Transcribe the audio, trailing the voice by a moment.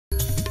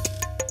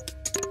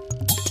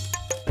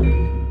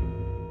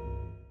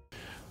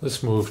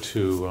Let's move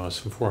to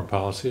some foreign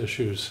policy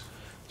issues.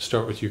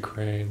 Start with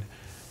Ukraine.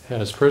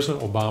 Has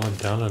President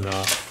Obama done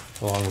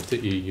enough, along with the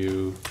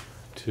EU,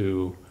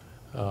 to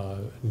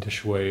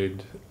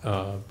dissuade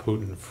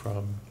Putin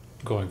from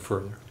going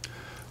further?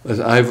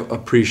 I've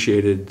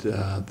appreciated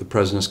the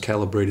President's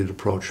calibrated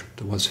approach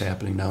to what's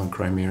happening now in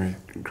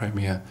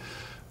Crimea.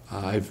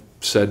 I've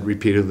said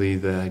repeatedly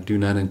that I do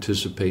not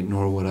anticipate,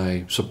 nor would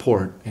I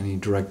support, any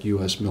direct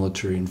U.S.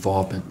 military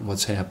involvement in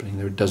what's happening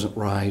there. It doesn't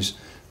rise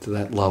to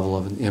that level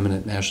of an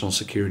imminent national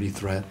security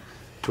threat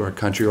to our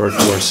country or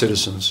to our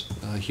citizens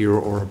here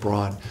or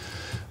abroad.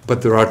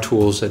 But there are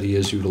tools that he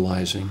is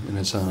utilizing, and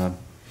it's on a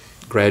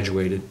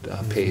graduated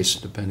pace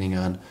depending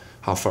on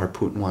how far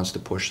Putin wants to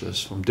push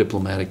this, from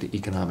diplomatic to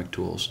economic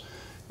tools.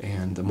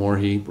 And the more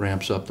he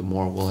ramps up, the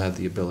more we'll have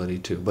the ability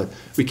to. But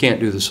we can't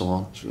do this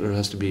alone. So there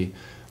has to be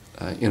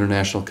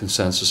international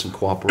consensus and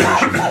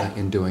cooperation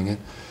in doing it.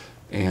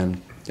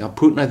 And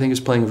Putin, I think,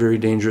 is playing a very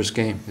dangerous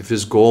game. If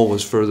his goal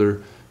was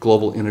further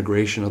global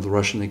integration of the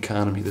Russian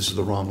economy, this is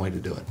the wrong way to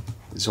do it.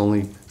 It's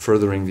only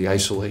furthering the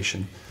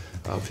isolation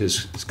of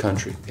his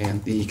country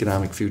and the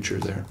economic future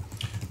there.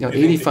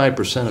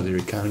 85% of their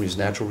economy is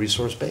natural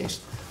resource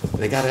based.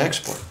 They got to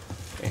export.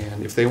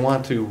 And if they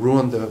want to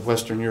ruin the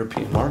Western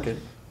European market,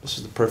 this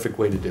is the perfect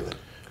way to do it,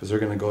 because they're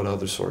going to go to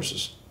other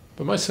sources.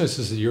 But my sense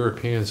is the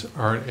Europeans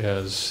aren't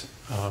as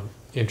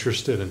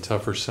interested in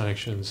tougher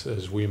sanctions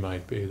as we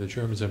might be, the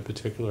Germans in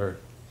particular.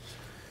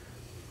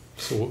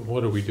 So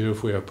what do we do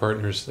if we have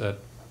partners that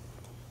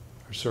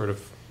are sort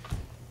of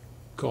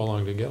go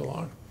along to get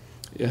along?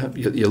 Yeah,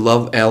 you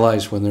love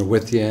allies when they're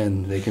with you,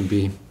 and they can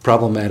be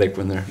problematic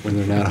when they're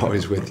not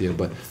always with you.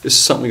 But this is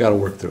something we got to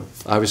work through.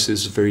 Obviously,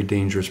 this is a very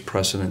dangerous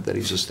precedent that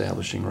he's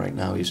establishing right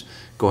now. He's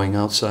going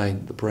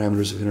outside the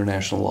parameters of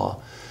international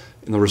law,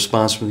 and the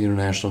response from the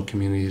international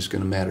community is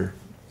going to matter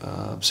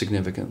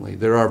significantly.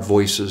 There are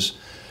voices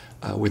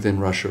within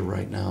Russia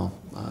right now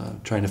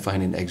trying to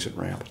find an exit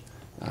ramp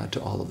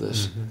to all of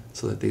this,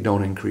 so that they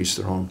don't increase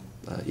their own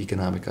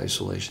economic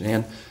isolation,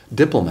 and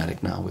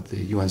diplomatic now with the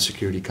UN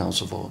Security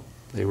Council vote.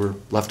 They were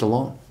left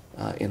alone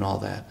in all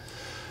that.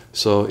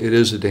 So it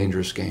is a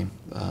dangerous game.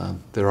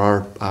 There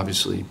are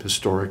obviously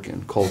historic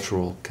and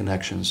cultural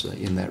connections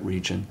in that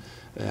region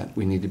that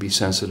we need to be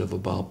sensitive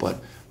about,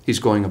 but he's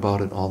going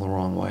about it all the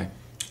wrong way.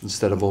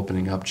 Instead of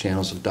opening up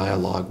channels of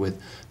dialogue with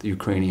the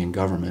Ukrainian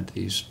government,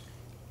 he's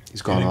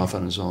gone off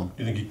on his own.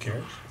 Do you think he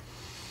cares?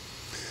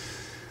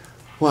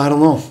 Well, I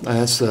don't know.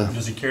 That's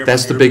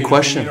the big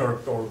question. Or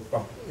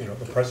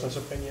the president's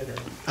opinion? Or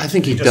I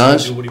think he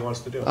does. Do what he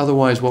wants to do.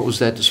 Otherwise, what was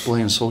that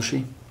display in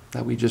Sochi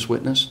that we just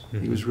witnessed?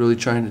 He was really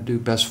trying to do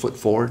best foot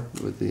forward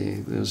with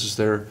this is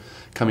their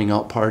coming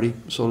out party,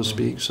 so to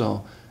speak.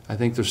 So I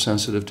think they're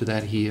sensitive to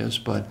that. He is,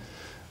 but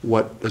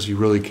what does he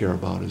really care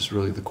about is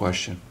really the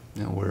question.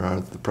 Where are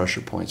the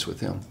pressure points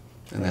with him?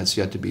 And that's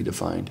yet to be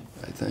defined,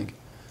 I think.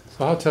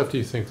 So how tough do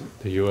you think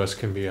the U.S.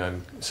 can be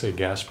on, say,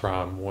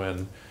 Gazprom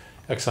when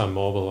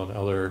ExxonMobil and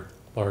other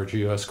large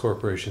U.S.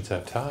 corporations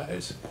have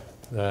ties?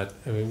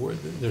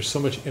 There's so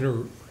much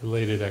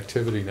interrelated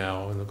activity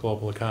now in the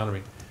global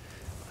economy.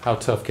 How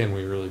tough can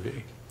we really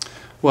be?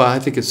 Well, I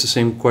think it's the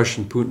same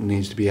question Putin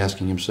needs to be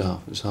asking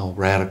himself, is how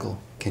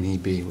radical can he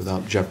be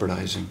without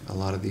jeopardizing a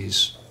lot of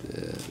these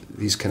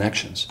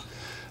connections.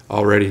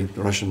 Already,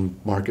 the Russian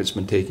market's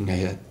been taking a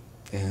hit,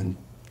 and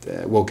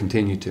will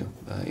continue to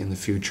in the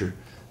future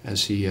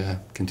as he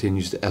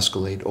continues to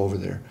escalate over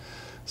there.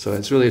 So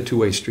it's really a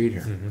two-way street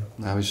here.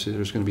 Obviously,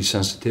 there's going to be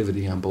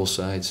sensitivity on both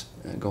sides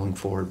going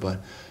forward. But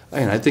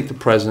I think the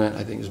president,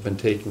 has been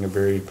taking a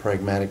very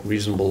pragmatic,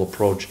 reasonable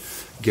approach,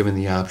 given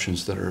the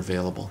options that are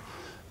available,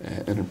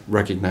 and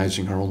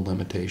recognizing our own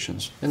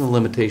limitations and the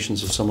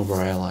limitations of some of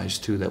our allies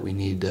too that we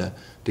need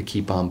to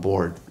keep on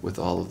board with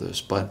all of this.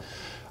 But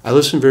I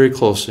listen very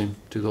closely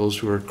to those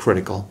who are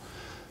critical,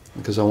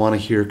 because I want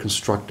to hear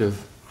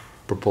constructive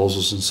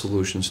proposals and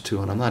solutions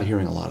too, and I'm not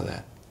hearing a lot of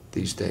that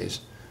these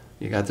days.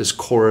 You got this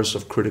chorus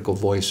of critical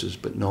voices,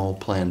 but no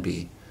plan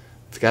B.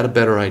 If you got a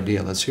better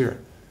idea, let's hear it.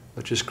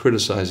 But just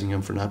criticizing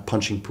him for not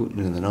punching Putin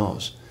in the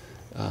nose,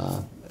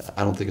 I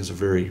don't think is a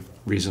very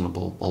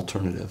reasonable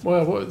alternative.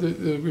 Well,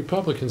 the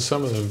Republicans,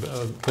 some of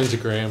them, Lindsey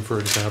Graham, for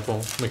example,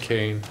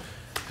 McCain,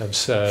 have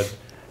said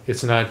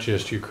it's not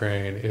just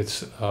Ukraine,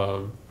 it's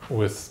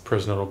with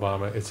President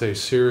Obama, it's a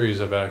series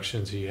of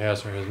actions he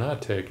has or has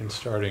not taken,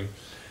 starting,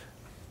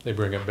 they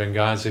bring up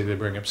Benghazi, they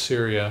bring up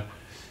Syria,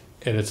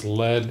 and it's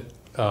led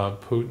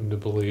Putin to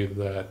believe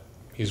that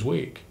he's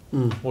weak.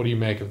 What do you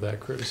make of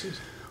that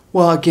criticism?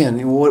 Well,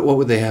 again, what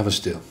would they have us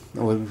do?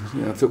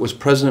 If it was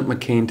President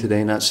McCain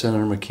today, not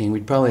Senator McCain,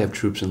 we'd probably have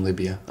troops in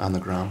Libya on the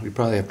ground. We'd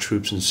probably have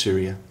troops in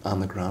Syria on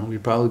the ground.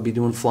 We'd probably be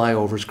doing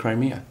flyovers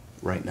Crimea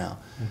right now.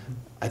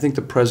 I think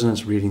the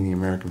president's reading the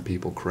American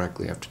people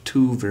correctly. After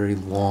two very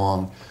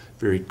long,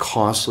 very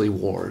costly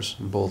wars,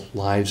 in both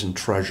lives and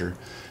treasure,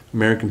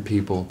 American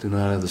people do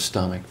not have the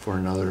stomach for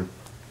another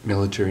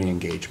military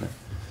engagement.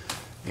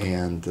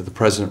 And the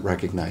president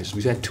recognized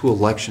we've had two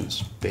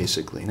elections,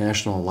 basically,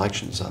 national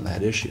elections on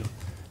that issue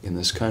in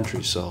this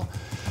country. So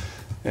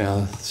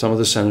Some of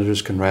the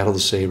senators can rattle the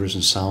sabers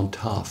and sound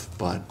tough,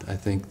 but I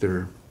think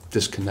they're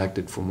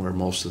disconnected from where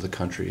most of the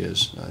country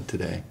is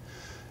today.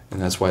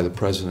 And that's why the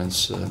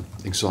president's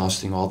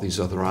exhausting all these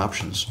other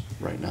options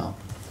right now.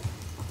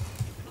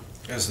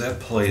 As that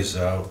plays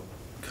out,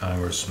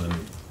 Congressman,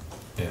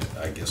 and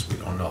I guess we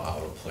don't know how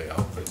it'll play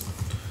out, but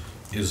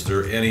is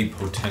there any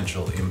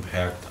potential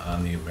impact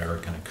on the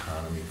American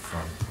economy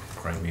from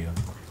Crimea?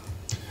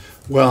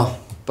 Well,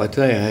 I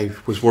tell you, I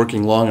was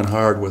working long and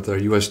hard with our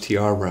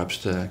USTR reps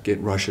to get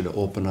Russia to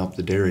open up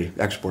the dairy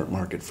export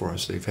market for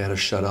us. They've had us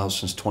shut out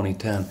since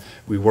 2010.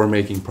 We were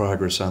making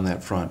progress on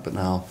that front, but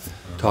now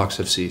talks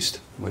have ceased,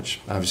 which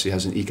obviously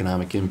has an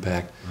economic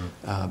impact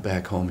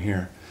back home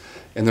here.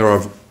 And there are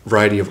a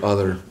variety of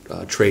other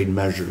trade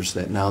measures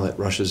that now that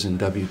Russia's in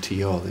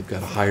WTO, they've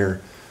got a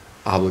higher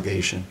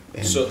obligation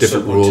and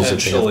different rules that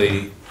they have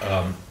to.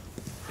 Potentially,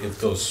 if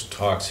those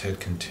talks had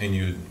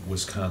continued,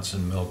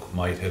 Wisconsin milk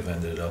might have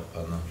ended up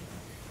on the...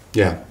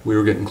 Yeah, we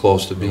were getting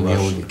close to being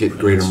able to Russian get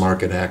greater prince.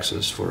 market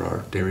access for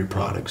our dairy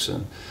products,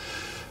 and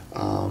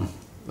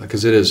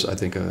because it is, I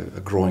think,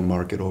 a growing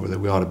market over there.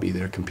 We ought to be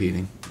there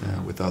competing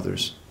with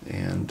others,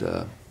 and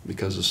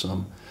because of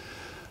some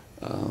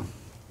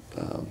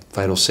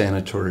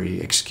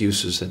phytosanitary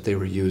excuses that they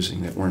were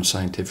using that weren't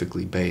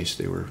scientifically based,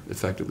 they were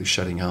effectively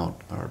shutting out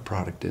our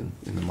product in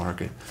the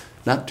market.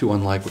 Not too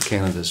unlike what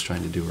Canada's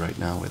trying to do right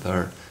now with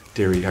our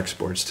dairy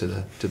exports to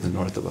the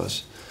north of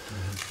us.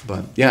 Mm-hmm.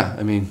 But yeah,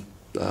 I mean,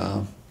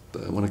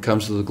 when it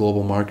comes to the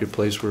global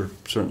marketplace, we're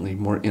certainly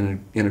more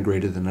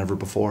integrated than ever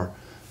before.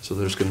 So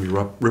there's going to be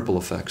ripple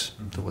effects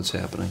to what's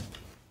happening.